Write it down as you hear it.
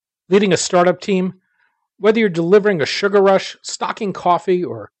Leading a startup team? Whether you're delivering a sugar rush, stocking coffee,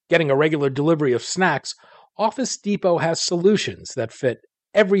 or getting a regular delivery of snacks, Office Depot has solutions that fit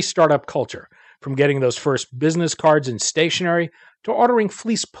every startup culture, from getting those first business cards and stationery to ordering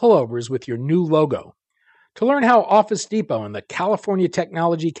fleece pullovers with your new logo. To learn how Office Depot and the California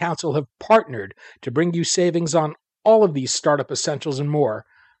Technology Council have partnered to bring you savings on all of these startup essentials and more,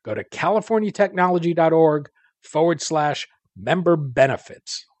 go to californiatechnology.org/member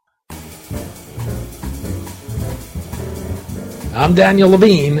benefits. I'm Daniel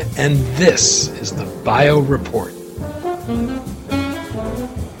Levine, and this is the Bio Report.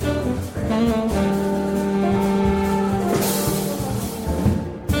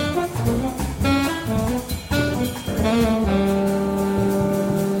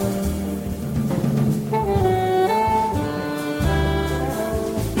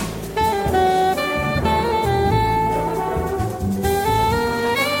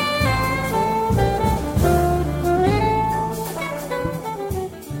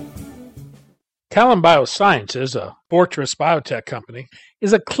 Caelum Biosciences, a Fortress Biotech company,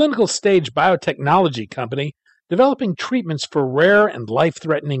 is a clinical stage biotechnology company developing treatments for rare and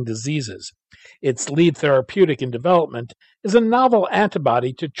life-threatening diseases. Its lead therapeutic in development is a novel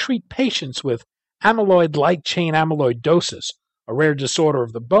antibody to treat patients with amyloid light chain amyloidosis, a rare disorder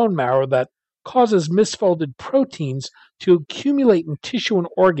of the bone marrow that causes misfolded proteins to accumulate in tissue and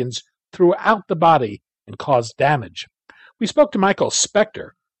organs throughout the body and cause damage. We spoke to Michael Spector,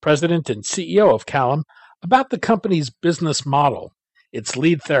 President and CEO of Caelum, about the company's business model, its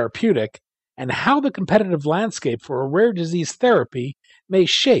lead therapeutic, and how the competitive landscape for a rare disease therapy may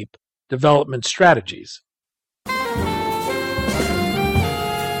shape development strategies.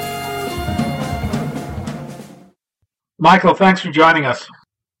 Michael, thanks for joining us.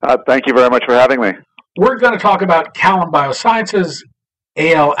 Thank you very much for having me. We're going to talk about Caelum Biosciences,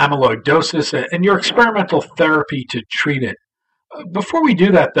 AL amyloidosis, and your experimental therapy to treat it. Before we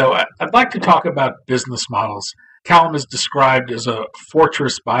do that, though, I'd like to talk about business models. Caelum is described as a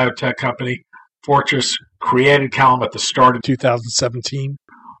Fortress Biotech company. Fortress created Caelum at the start of 2017.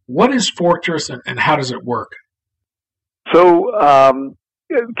 What is Fortress and how does it work? So,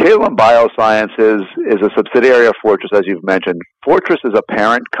 Caelum Biosciences is a subsidiary of Fortress, as you've mentioned. Fortress is a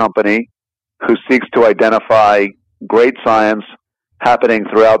parent company who seeks to identify great science happening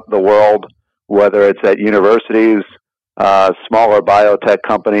throughout the world, whether it's at universities, smaller biotech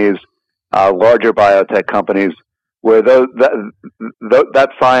companies, larger biotech companies, where that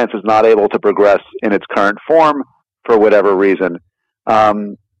science is not able to progress in its current form for whatever reason.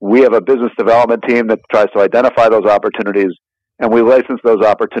 We have a business development team that tries to identify those opportunities, and we license those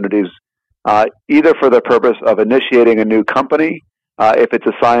opportunities either for the purpose of initiating a new company, if it's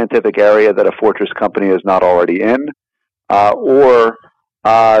a scientific area that a Fortress company is not already in, or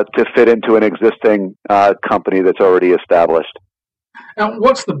to fit into an existing company that's already established. Now,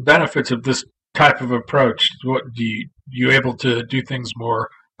 what's the benefits of this type of approach? What you able to do things more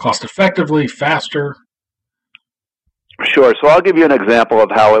cost effectively, faster? Sure. So I'll give you an example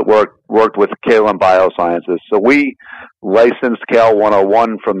of how it worked with Caelum Biosciences. So we licensed Cal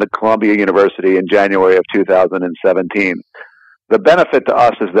 101 from the Columbia University in January of 2017. The benefit to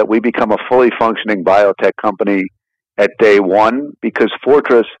us is that we become a fully functioning biotech company at day one, because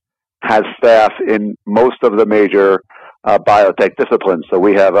Fortress has staff in most of the major biotech disciplines. So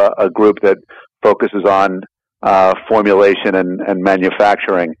we have a group that focuses on formulation and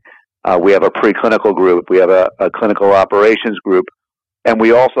manufacturing. We have a preclinical group. We have a clinical operations group. And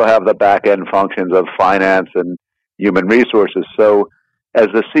we also have the back-end functions of finance and human resources. So as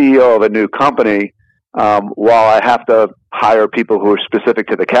the CEO of a new company, while I have to hire people who are specific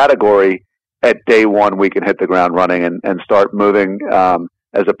to the category, at day one, we can hit the ground running and start moving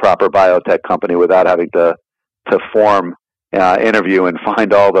as a proper biotech company without having to form, interview, and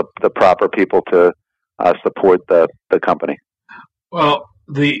find all the proper people to support the company. Well,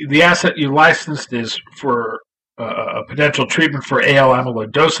 the asset you licensed is for a potential treatment for AL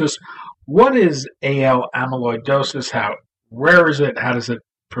amyloidosis. What is AL amyloidosis? How rare is it? How does it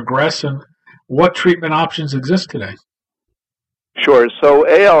progress? And what treatment options exist today? Sure. So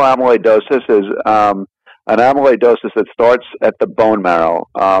AL amyloidosis is an amyloidosis that starts at the bone marrow.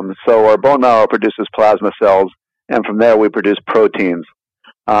 So our bone marrow produces plasma cells, and from there we produce proteins.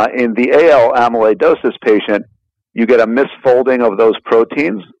 In the AL amyloidosis patient, you get a misfolding of those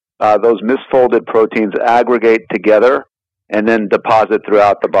proteins. Those misfolded proteins aggregate together and then deposit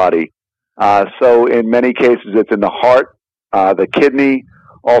throughout the body. So in many cases, it's in the heart, the kidney,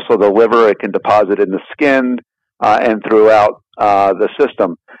 also the liver. It can deposit in the skin and throughout the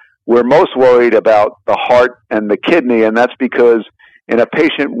system. We're most worried about the heart and the kidney, and that's because in a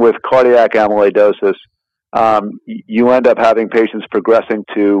patient with cardiac amyloidosis, you end up having patients progressing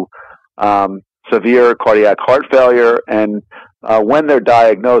to severe cardiac heart failure, and when they're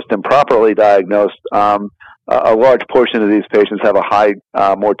diagnosed and properly diagnosed, a large portion of these patients have a high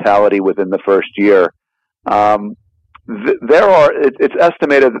mortality within the first year. It's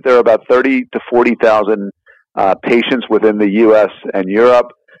estimated that there are about 30 to 40,000 patients within the U.S. and Europe,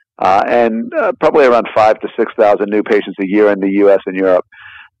 and probably around 5 to 6,000 new patients a year in the U.S. and Europe.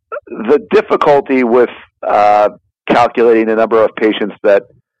 The difficulty with calculating the number of patients that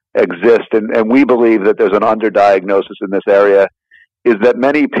exist, and we believe that there's an underdiagnosis in this area, is that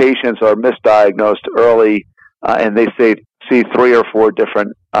many patients are misdiagnosed early, and they see 3 or 4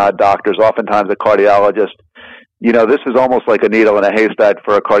 different doctors, oftentimes a cardiologist. You know, this is almost like a needle in a haystack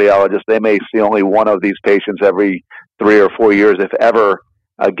for a cardiologist. They may see only one of these patients every 3 or 4 years, if ever,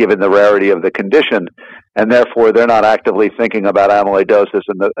 given the rarity of the condition, and therefore they're not actively thinking about amyloidosis,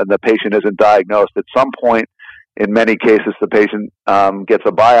 and the patient isn't diagnosed. At some point, in many cases, the patient gets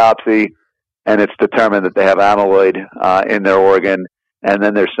a biopsy, and it's determined that they have amyloid in their organ, and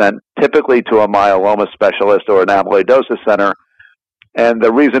then they're sent typically to a myeloma specialist or an amyloidosis center. And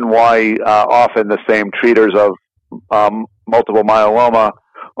the reason why often the same treaters of multiple myeloma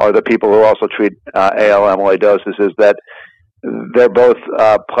are the people who also treat AL amyloidosis is that they're both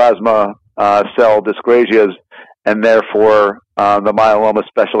plasma cell dyscrasias, and therefore the myeloma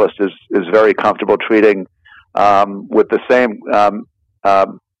specialist is very comfortable treating with the same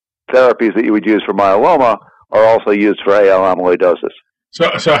therapies that you would use for myeloma are also used for AL amyloidosis.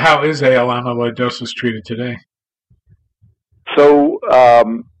 So how is AL amyloidosis treated today? So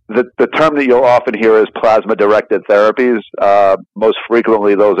the term that you'll often hear is plasma-directed therapies. Most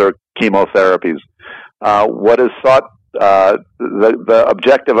frequently, those are chemotherapies. What is thought, the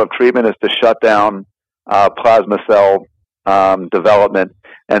objective of treatment is to shut down plasma cell development,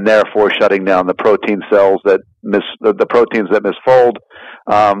 and therefore shutting down the protein cells that the proteins that misfold,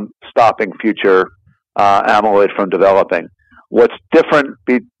 stopping future amyloid from developing. What's different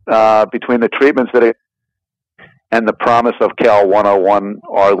between the treatments and the promise of CAL-101,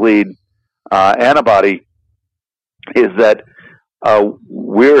 our lead antibody, is that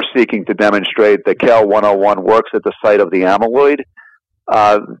we're seeking to demonstrate that CAL-101 works at the site of the amyloid.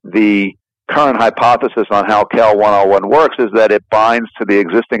 The current hypothesis on how CAL-101 works is that it binds to the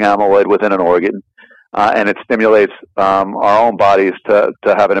existing amyloid within an organ, and it stimulates our own bodies to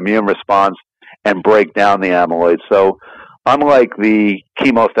have an immune response and break down the amyloid. So unlike the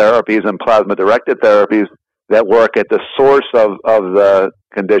chemotherapies and plasma-directed therapies that work at the source of the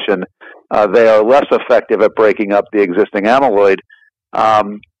condition, they are less effective at breaking up the existing amyloid.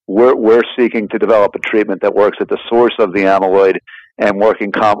 We're seeking to develop a treatment that works at the source of the amyloid and work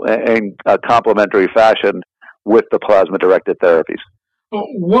in a complementary fashion with the plasma-directed therapies.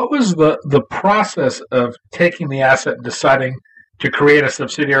 What was the process of taking the asset and deciding to create a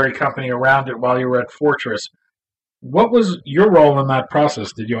subsidiary company around it while you were at Fortress? What was your role in that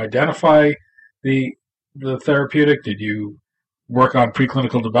process? Did you identify the therapeutic? Did you work on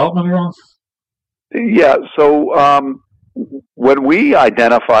preclinical development at all? Yeah, so when we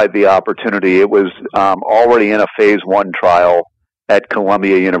identified the opportunity, it was already in a phase 1 trial at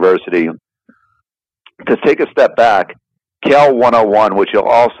Columbia University. To take a step back, CAL-101, which you'll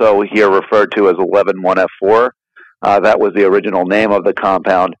also hear referred to as 111F4, that was the original name of the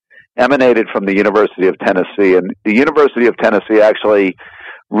compound, emanated from the University of Tennessee. And the University of Tennessee actually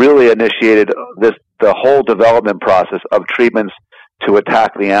really initiated the whole development process of treatments to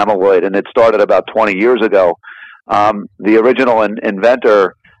attack the amyloid, and it started about 20 years ago. The original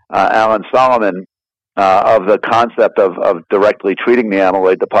inventor, Alan Solomon, of the concept of directly treating the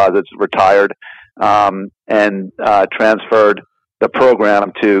amyloid deposits, retired and transferred the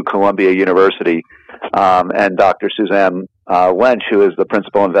program to Columbia University. And Dr. Suzanne Lench, who is the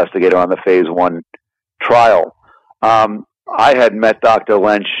principal investigator on the phase 1 trial. I had met Dr.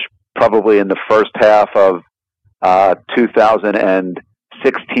 Lench probably in the first half of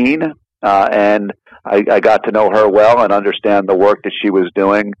 2016, and I got to know her well and understand the work that she was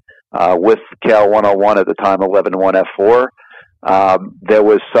doing with CAL-101 at the time, 111F4. There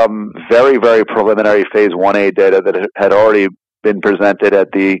was some very, very preliminary phase 1A data that had already been presented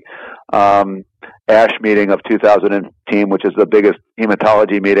at the ASH meeting of 2010, which is the biggest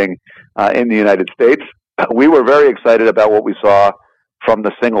hematology meeting in the United States. We were very excited about what we saw from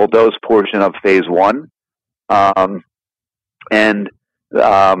the single dose portion of phase 1. And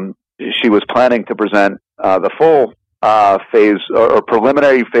she was planning to present the full phase or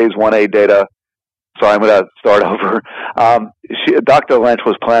preliminary phase 1A data. Sorry, I'm going to start over. Dr. Lench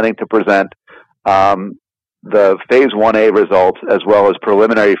was planning to present the phase 1A results as well as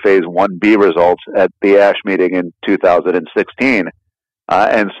preliminary phase 1B results at the ASH meeting in 2016.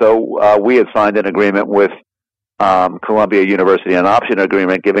 And so we had signed an agreement with Columbia University, an option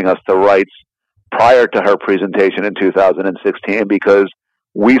agreement giving us the rights prior to her presentation in 2016 because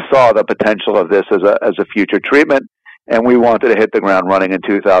we saw the potential of this as a future treatment, and we wanted to hit the ground running in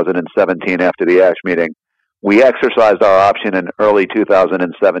 2017 after the ASH meeting. We exercised our option in early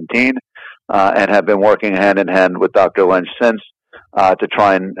 2017 and have been working hand in hand with Dr. Lynch since to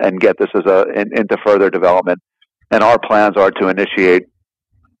try and get this into further development. And our plans are to initiate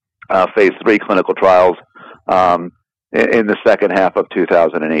phase 3 clinical trials in the second half of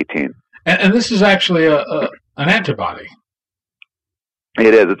 2018. And this is actually an antibody.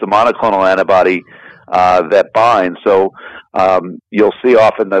 It is. It's a monoclonal antibody that binds. So you'll see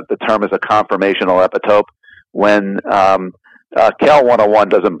often that the term is a conformational epitope. When Cael-101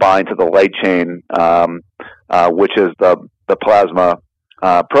 doesn't bind to the light chain, which is the plasma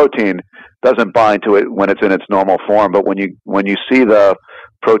protein, doesn't bind to it when it's in its normal form. But when you see the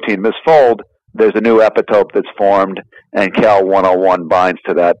protein misfold, there's a new epitope that's formed, and Cael-101 binds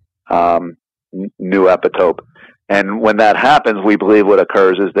to that new epitope. And when that happens, we believe what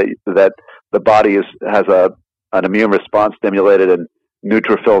occurs is that the body has an immune response stimulated, and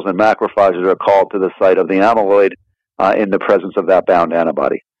neutrophils and macrophages are called to the site of the amyloid in the presence of that bound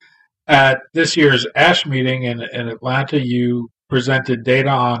antibody. At this year's ASH meeting in Atlanta, you presented data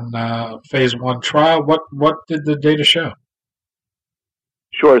on phase 1 trial. What did the data show?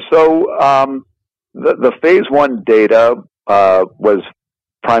 Sure. So the phase 1 data was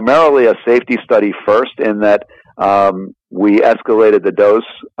primarily a safety study first, in that we escalated the dose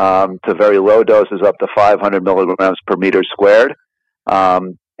to very low doses up to 500 milligrams per meter squared.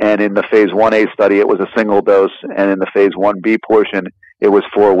 And in the phase 1A study, it was a single dose, and in the phase 1B portion, it was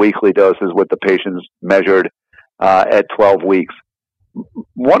 4 weekly doses with the patients measured at 12 weeks.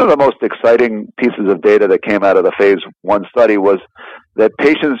 One of the most exciting pieces of data that came out of the phase 1 study was that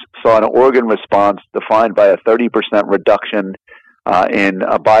patients saw an organ response defined by a 30% reduction in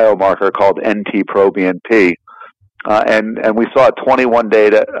a biomarker called NT-proBNP. And we saw a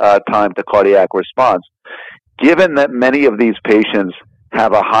 21-day time to cardiac response. Given that many of these patients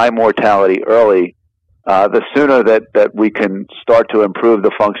have a high mortality early, the sooner that we can start to improve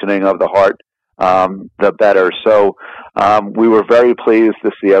the functioning of the heart, the better. So we were very pleased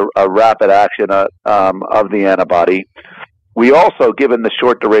to see a rapid action of the antibody. We also, given the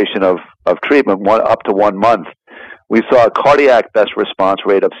short duration of treatment, up to 1 month, we saw a cardiac best response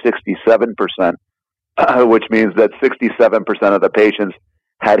rate of 67%, which means that 67% of the patients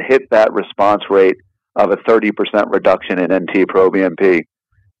had hit that response rate of a 30% reduction in NT-proBNP.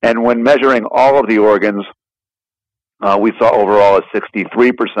 And when measuring all of the organs, we saw overall a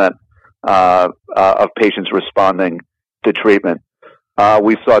 63% of patients responding to treatment.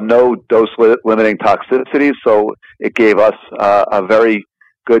 We saw no dose-limiting toxicities, so it gave us a very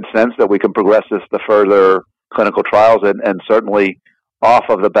good sense that we can progress this to further clinical trials, and certainly off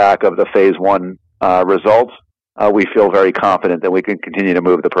of the back of the phase 1 results, we feel very confident that we can continue to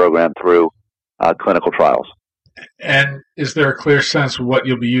move the program through clinical trials. And is there a clear sense of what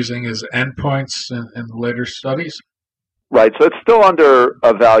you'll be using as endpoints in later studies? Right, so it's still under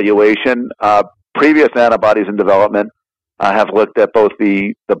evaluation. Previous antibodies in development have looked at both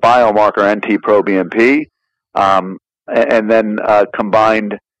the biomarker NT-proBNP and then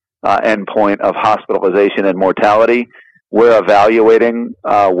combined endpoint of hospitalization and mortality. We're evaluating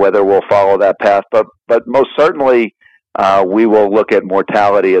whether we'll follow that path, but most certainly we will look at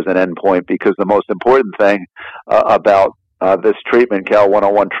mortality as an endpoint, because the most important thing about this treatment,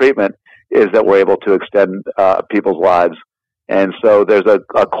 Cael-101 treatment, is that we're able to extend people's lives. And so there's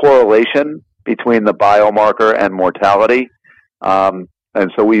a correlation between the biomarker and mortality. And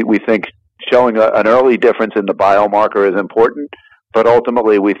so we think showing an early difference in the biomarker is important, but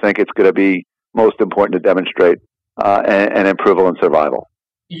ultimately we think it's going to be most important to demonstrate an improvement in survival.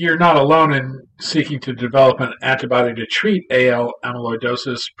 You're not alone in seeking to develop an antibody to treat AL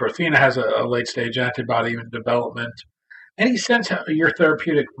amyloidosis. Prothena has a late-stage antibody in development. Any sense how your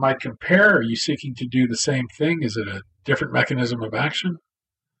therapeutic might compare? Are you seeking to do the same thing? Is it a different mechanism of action?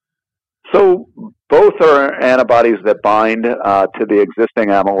 So both are antibodies that bind to the existing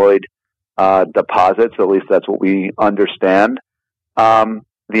amyloid deposits. At least that's what we understand.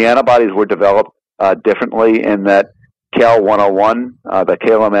 The antibodies were developed differently in that Cael-101, the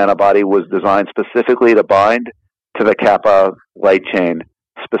Caelum antibody, was designed specifically to bind to the kappa light chain,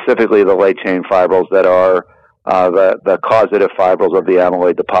 specifically the light chain fibrils that are the causative fibrils of the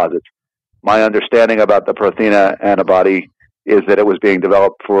amyloid deposits. My understanding about the Prothena antibody is that it was being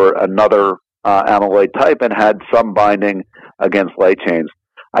developed for another amyloid type and had some binding against light chains.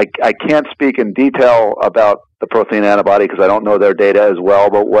 I can't speak in detail about the protein antibody because I don't know their data as well,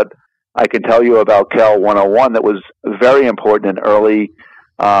 but what I can tell you about CAL-101 that was very important in early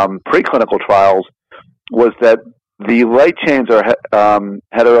preclinical trials was that the light chains are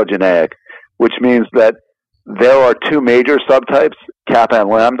heterogeneic, which means that there are two major subtypes, kappa and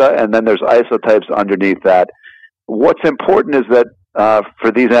lambda, and then there's isotypes underneath that. What's important is that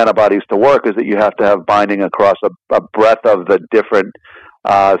for these antibodies to work is that you have to have binding across a breadth of the different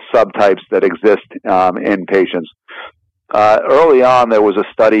subtypes that exist in patients. Early on, there was a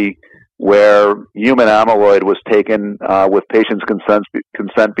study where human amyloid was taken with patients'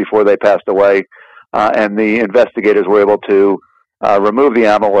 consent before they passed away, and the investigators were able to remove the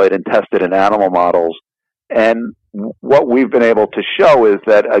amyloid and test it in animal models. And what we've been able to show is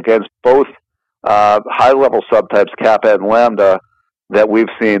that against both high-level subtypes, kappa and lambda, that we've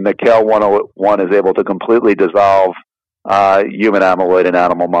seen that CAL-101 is able to completely dissolve human amyloid in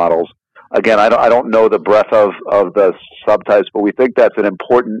animal models. Again, I don't know the breadth of the subtypes, but we think that's an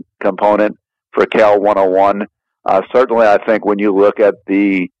important component for CAL-101. Certainly, I think when you look at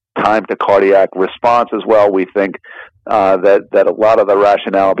the time to cardiac response as well, we think that a lot of the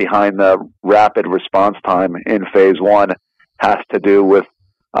rationale behind the rapid response time in phase 1 has to do with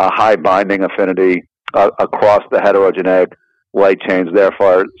high binding affinity across the heterogeneous light chains,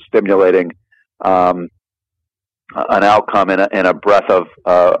 therefore stimulating an outcome in a breadth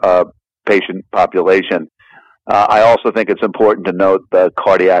of patient population. I also think it's important to note the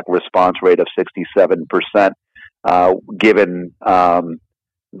cardiac response rate of 67%, given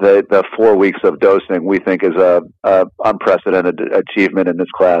the 4 weeks of dosing, we think is a unprecedented achievement in this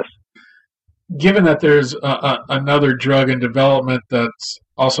class. Given that there's another drug in development that's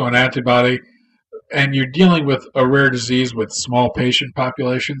also an antibody, and you're dealing with a rare disease with small patient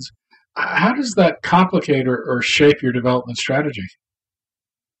populations, how does that complicate or shape your development strategy?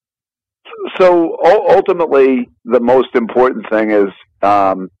 So ultimately, the most important thing is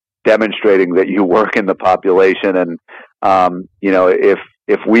demonstrating that you work in the population, and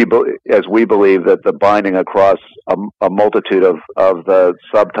if we believe that the binding across a multitude of the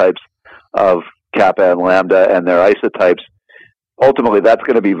subtypes of kappa and lambda and their isotypes, ultimately that's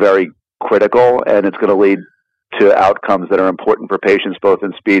going to be very critical, and it's going to lead to outcomes that are important for patients, both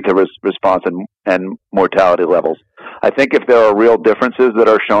in speed to response and mortality levels. I think if there are real differences that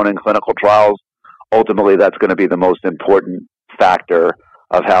are shown in clinical trials, ultimately that's going to be the most important factor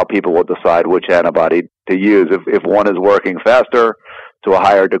of how people will decide which antibody to use. If one is working faster to a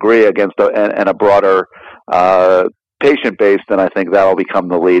higher degree against a broader patient base, then I think that will become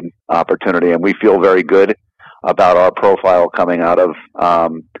the lead opportunity. And we feel very good about our profile coming out of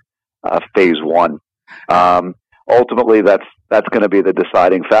phase 1. Ultimately, that's going to be the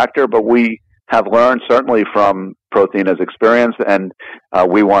deciding factor. But we have learned certainly from Prothena's experience, and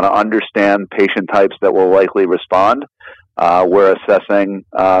we want to understand patient types that will likely respond. We're assessing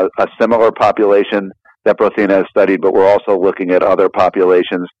a similar population that Prothena has studied, but we're also looking at other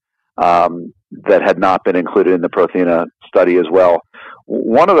populations that had not been included in the Prothena study as well.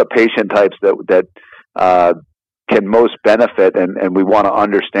 One of the patient types that can most benefit, and we want to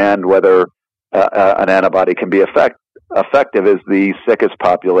understand whether an antibody can be effective, is the sickest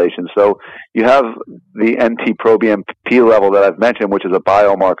population. So you have the NT-proBNP level that I've mentioned, which is a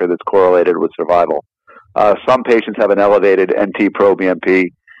biomarker that's correlated with survival. Some patients have an elevated NT-proBNP,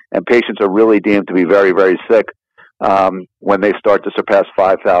 and patients are really deemed to be very, very sick when they start to surpass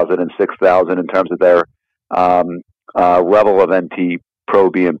 5,000 and 6,000 in terms of their level of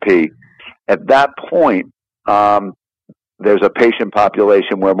NT-proBNP. At that point, there's a patient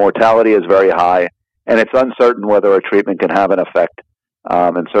population where mortality is very high, and it's uncertain whether a treatment can have an effect.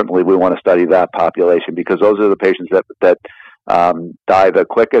 And certainly we want to study that population because those are the patients that die the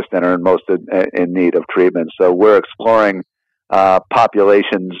quickest and are most in need of treatment. So we're exploring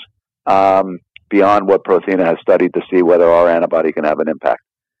populations beyond what Prothena has studied to see whether our antibody can have an impact.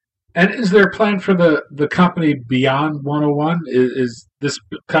 And is there a plan for the company beyond 101? Is this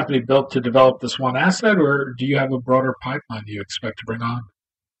company built to develop this one asset, or do you have a broader pipeline you expect to bring on?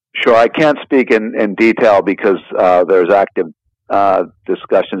 Sure, I can't speak in detail because there's active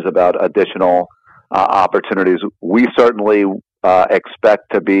discussions about additional opportunities. We certainly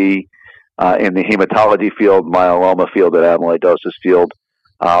expect to be in the hematology field, myeloma field, and amyloidosis field,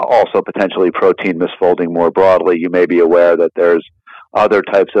 also potentially protein misfolding more broadly. You may be aware that there's other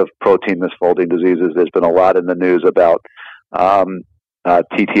types of protein misfolding diseases. There's been a lot in the news about TTR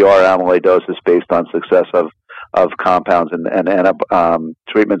amyloidosis based on success of compounds and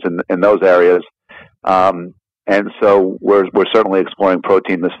treatments in those areas. And And so we're certainly exploring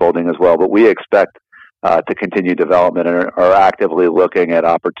protein misfolding as well, but we expect to continue development and are actively looking at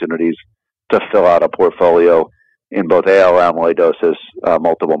opportunities to fill out a portfolio in both AL amyloidosis,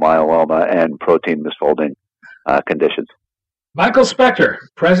 multiple myeloma, and protein misfolding conditions. Michael Spector,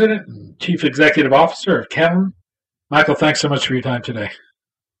 President and Chief Executive Officer of Caelum. Michael, thanks so much for your time today.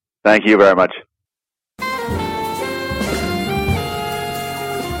 Thank you very much.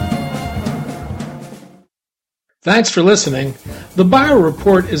 Thanks for listening. The Bio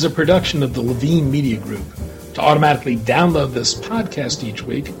Report is a production of the Levine Media Group. To automatically download this podcast each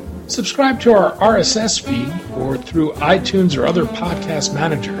week, subscribe to our RSS feed or through iTunes or other podcast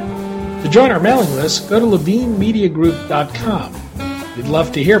manager. To join our mailing list, go to levinemediagroup.com. We'd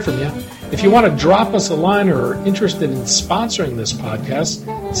love to hear from you. If you want to drop us a line or are interested in sponsoring this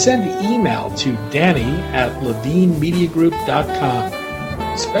podcast, send an email to danny@levinemediagroup.com.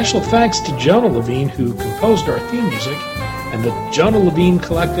 Special thanks to Jonah Levine, who composed our theme music, and the Jonah Levine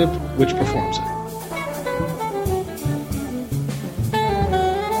Collective, which performs it.